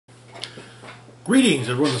Greetings,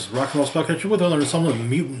 everyone. This is Rock and Roll Spellcatcher with another installment of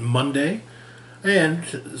Mutant Monday, and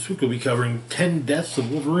this week we'll be covering 10 Deaths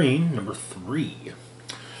of Wolverine, number 3.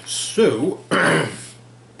 So, the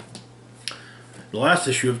last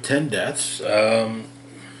issue of 10 Deaths, Moira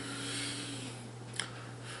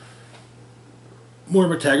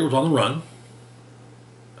McTaggart was on the run,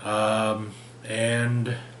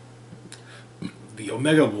 and the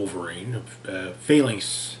Omega Wolverine,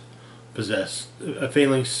 Phalanx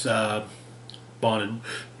bonded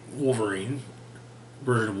Wolverine,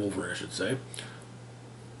 version of Wolverine I should say,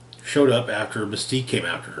 showed up after Mystique came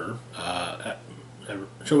after her,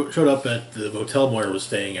 showed up at the motel Moira was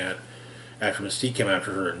staying at after Mystique came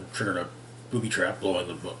after her and triggered a booby trap,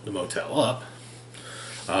 blowing the motel up.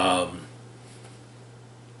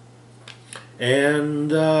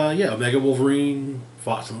 Yeah, Omega Wolverine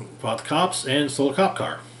fought the cops and stole a cop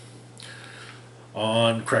car.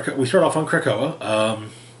 We start off on Krakoa.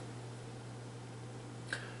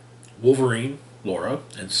 Wolverine, Laura,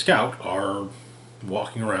 and Scout are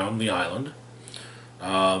walking around the island.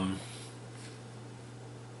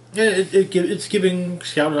 It's giving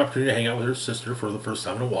Scout an opportunity to hang out with her sister for the first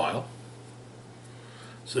time in a while.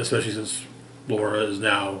 So, especially since Laura is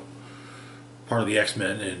now part of the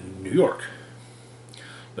X-Men in New York.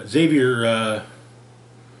 But Xavier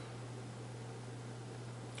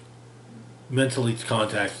mentally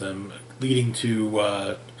contacts them, leading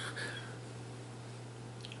to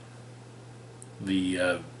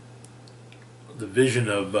the vision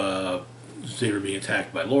of Xavier being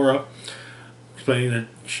attacked by Laura, explaining that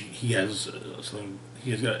he has something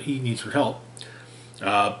he needs her help,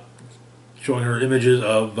 showing her images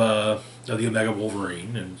of the Omega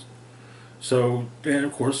Wolverine, and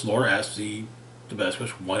of course Laura asks the best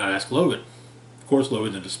question: why not ask Logan? Of course,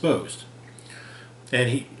 Logan's indisposed,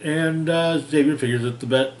 and Xavier figures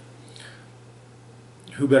that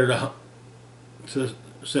who better to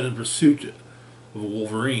send in pursuit of a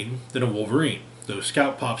Wolverine than a Wolverine. So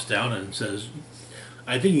Scout pops down and says,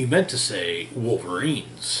 I think you meant to say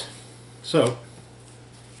Wolverines. So,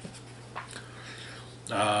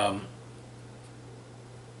 in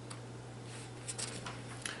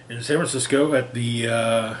San Francisco at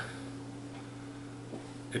the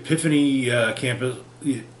Epiphany campus,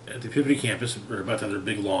 we're about to have their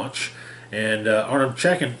big launch, and Arnold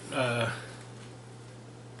Chekhin,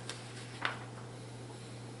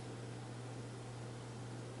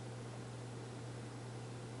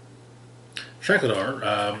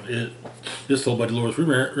 Shackledar is told by Dolores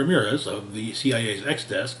Ramirez of the CIA's X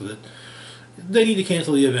desk that they need to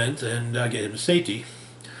cancel the event and get him to safety.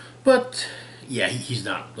 But, yeah, he's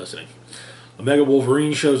not listening. Omega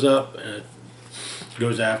Wolverine shows up and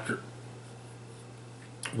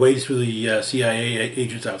wades through the CIA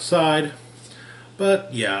agents outside.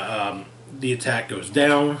 But, yeah, the attack goes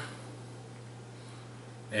down.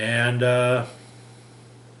 And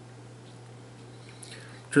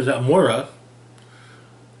turns out Moira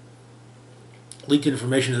leaked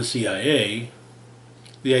information to the CIA,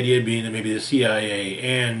 the idea being that maybe the CIA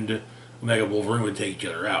and Omega Wolverine would take each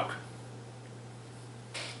other out.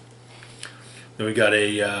 Then we got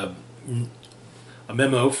a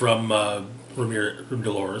memo from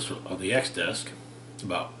Dolores on the X desk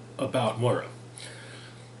about Moira.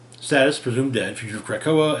 Status: presumed dead. Future of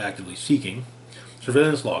Krakoa actively seeking.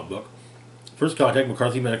 Surveillance logbook. First contact: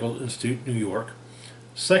 McCarthy Medical Institute, New York.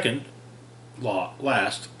 Second,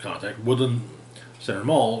 last contact: Woodland Center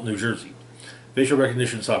Mall, New Jersey. Facial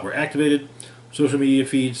recognition software activated. Social media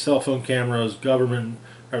feeds, cell phone cameras, government,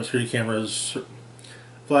 private security cameras,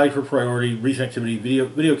 flagged for priority, recent activity,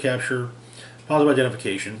 video capture, positive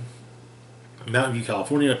identification. Mountain View,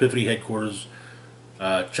 California, Epiphany headquarters,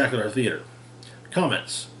 Chackledar Theater.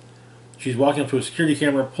 Comments: she's walking up to a security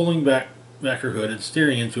camera, pulling back her hood and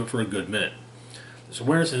staring into it for a good minute. This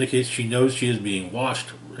awareness indicates she knows she is being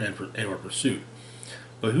watched and or pursued.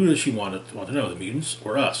 But who does she want to know, the mutants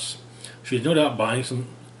or us? She is no doubt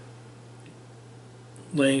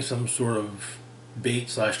laying some sort of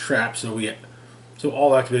bait/trap, so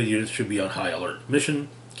all activated units should be on high alert. Mission: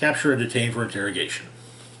 capture and detain for interrogation.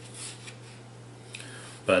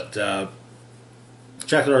 But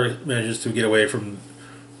Chackledar manages to get away from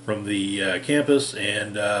the campus,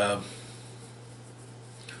 and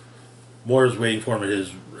Moira's waiting for him at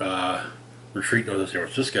his retreat north of San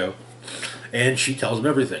Francisco, and she tells him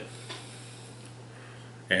everything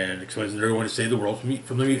and explains that they're going to save the world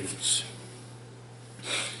from the mutants.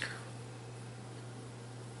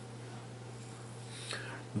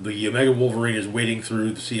 The Omega Wolverine is wading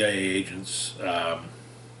through the CIA agents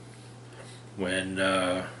when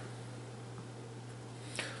the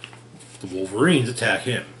Wolverines attack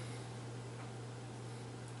him.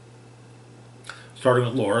 starting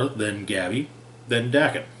with Laura, then Gabby, then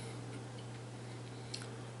Dakin.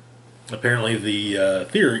 Apparently the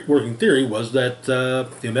working theory was that the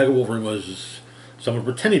Omega Wolverine was someone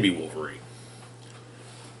pretending to be Wolverine.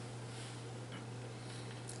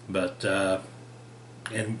 But,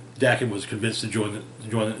 and Dakin was convinced to join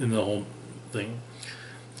in the whole thing,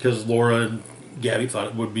 because Laura and Gabby thought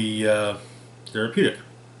it would be therapeutic.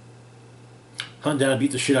 Hunt down and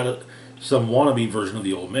beat the shit out of some wannabe version of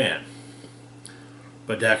the old man.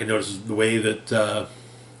 But Dakin notices the way that the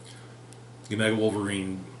Omega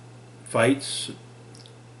Wolverine fights,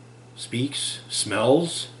 speaks,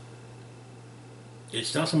 smells.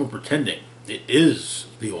 It's not someone pretending. It is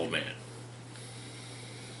the old man.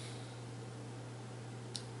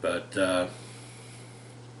 But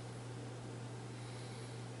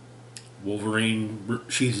Wolverine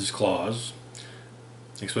sheathes his claws,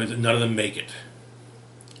 explains that none of them make it,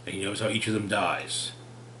 and he knows how each of them dies.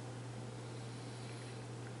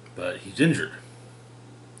 But he's injured.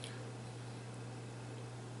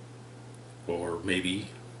 Or maybe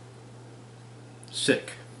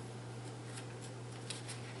sick.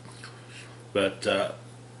 But the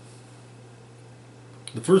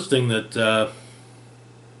first thing that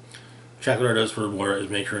Chakradar does for Moira is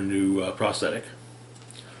make her a new prosthetic.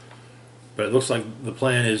 But it looks like the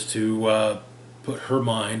plan is to put her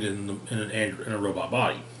mind in a robot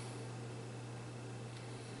body,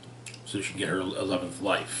 so she can get her 11th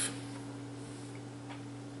life.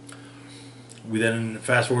 We then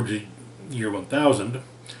fast forward to year 1000,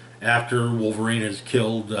 after Wolverine has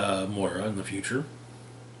killed Moira in the future.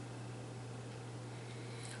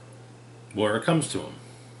 Moira comes to him.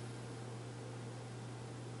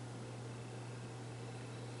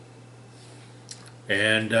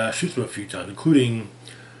 And shoots him a few times, including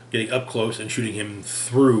getting up close and shooting him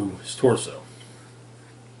through his torso.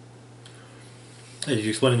 And he's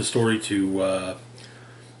explaining the story to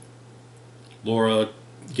Laura,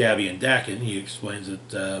 Gabby, and Dakin. He explains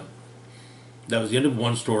that that was the end of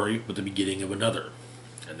one story, but the beginning of another.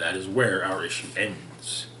 And that is where our issue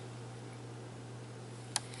ends.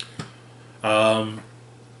 I've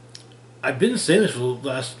been saying this for the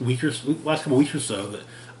last couple weeks or so, that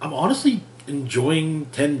I'm honestly enjoying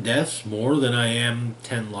 10 Deaths more than I am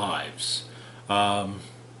 10 Lives.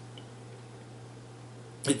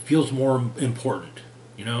 It feels more important,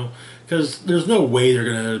 you know, because there's no way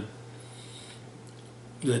they're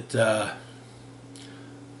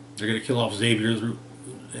gonna kill off Xavier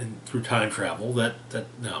through time travel.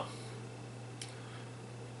 No.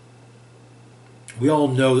 We all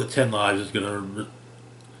know that 10 Lives is gonna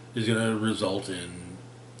result in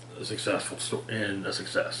a successful a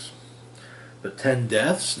success. But 10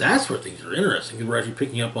 Deaths, that's where things are interesting, because we're actually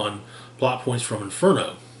picking up on plot points from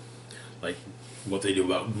Inferno, like what they do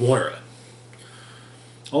about Moira.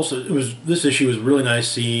 Also, this issue was really nice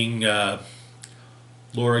seeing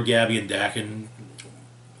Laura, Gabby, and Dakin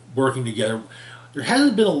working together. We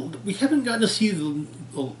haven't gotten to see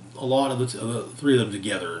a lot of the three of them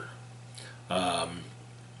together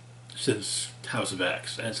since House of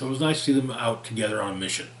X, and so it was nice to see them out together on a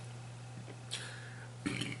mission.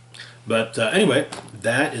 But anyway,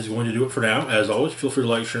 that is going to do it for now. As always, feel free to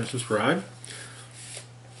like, share, and subscribe.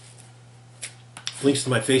 Links to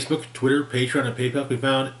my Facebook, Twitter, Patreon, and PayPal can be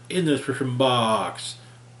found in the description box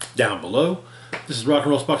down below. This is Rock and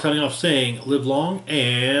Roll Spock signing off, saying live long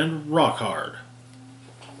and rock hard.